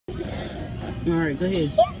Alright, go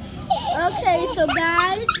ahead. Okay, so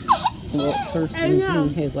guys. Well, first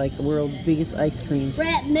one has like the world's biggest ice cream.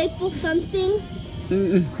 Red maple something.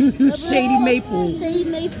 Shady Maple. Shady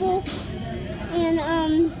Maple.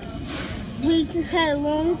 And we had a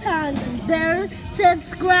long time. So you better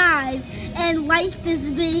subscribe and like this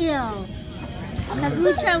video. Because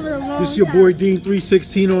we traveled a long time. This is your boy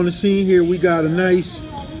Dean316 on the scene here. We got a nice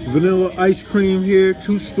vanilla ice cream here.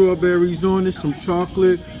 2 strawberries on it, some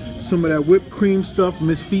chocolate, some of that whipped cream stuff.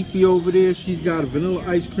 Miss Fifi over there, she's got a vanilla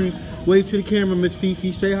ice cream. Wave to the camera, Miss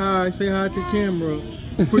Fifi. Say hi to the camera.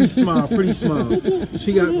 Pretty smile, pretty smile.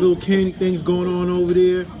 She got little candy things going on over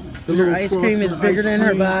there. Her ice cream is bigger than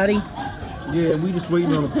her body. Yeah, we just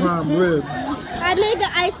waiting on a prime rib. I made the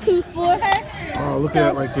ice cream for her. Oh, look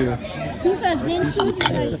at that right there.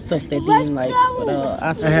 That's the stuff that Dean likes. But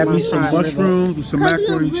I had me some mushrooms with some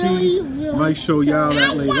macaroni and cheese. Might show y'all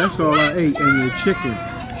that later. That's all I ate. And the chicken.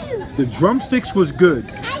 The drumsticks was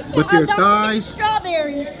good, but their thighs,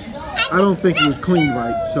 strawberries. I don't think it was clean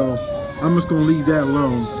right. So I'm just gonna leave that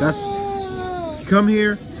alone. That's, if you come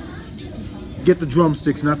here, get the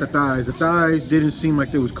drumsticks, not the thighs. The thighs didn't seem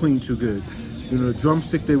like they was clean too good. You know, the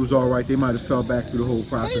drumstick, they was all right. They might have fell back through the whole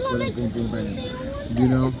process. But boom, boom, bang. You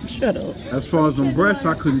know. Shut up. As far as them breasts,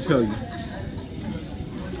 I couldn't tell you.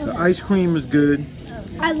 The ice cream is good.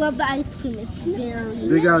 I love the ice cream. It's very.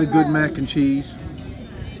 They got a good mac and cheese.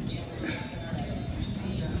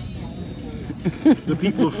 The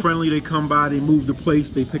people are friendly. They come by. They move the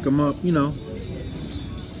plates. They pick them up. You know.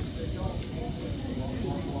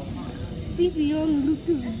 Fifi, you're on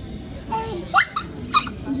YouTube.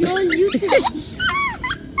 You're on YouTube.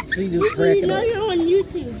 She just cracking up. You're on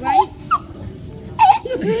YouTube, right?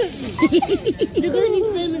 You're gonna be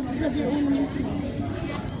famous because you're on YouTube.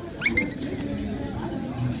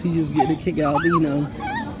 She just getting a kick out, you know.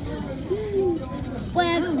 What, I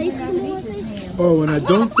have ice cream on it? Oh, and I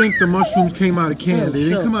don't think the mushrooms came out of can. They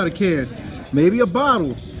didn't come out of can. Maybe a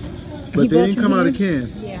bottle, but they didn't come out of can.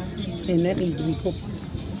 Yeah. And that needs to be cooked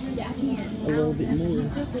a little bit more.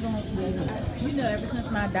 You know, ever since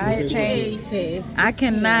my diet changed, I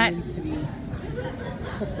cannot. Needs to be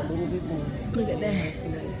cooked a little bit more. Look at that.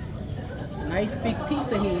 It's a nice big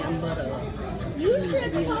piece of ham, but You should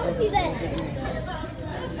have told me that.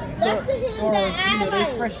 That's the ham or that I you know, they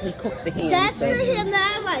like. freshly cooked the ham. That's so the ham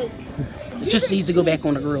that I like. it just needs to go back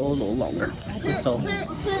on the grill a little longer. That's all. Put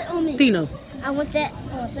it on me. Dino, I want that.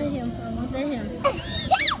 I want that ham. I want that ham.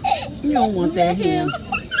 you don't want that ham.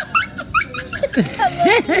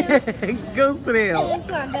 Go sit down. It's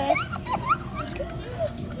my best.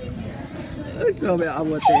 Tell me I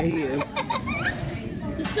want that ham.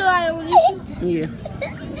 You sure I don't need you? Yeah.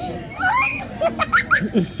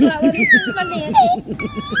 Well, let me see my dance.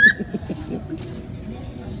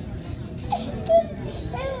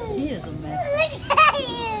 He is a mess.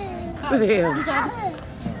 Look at you. Sit down.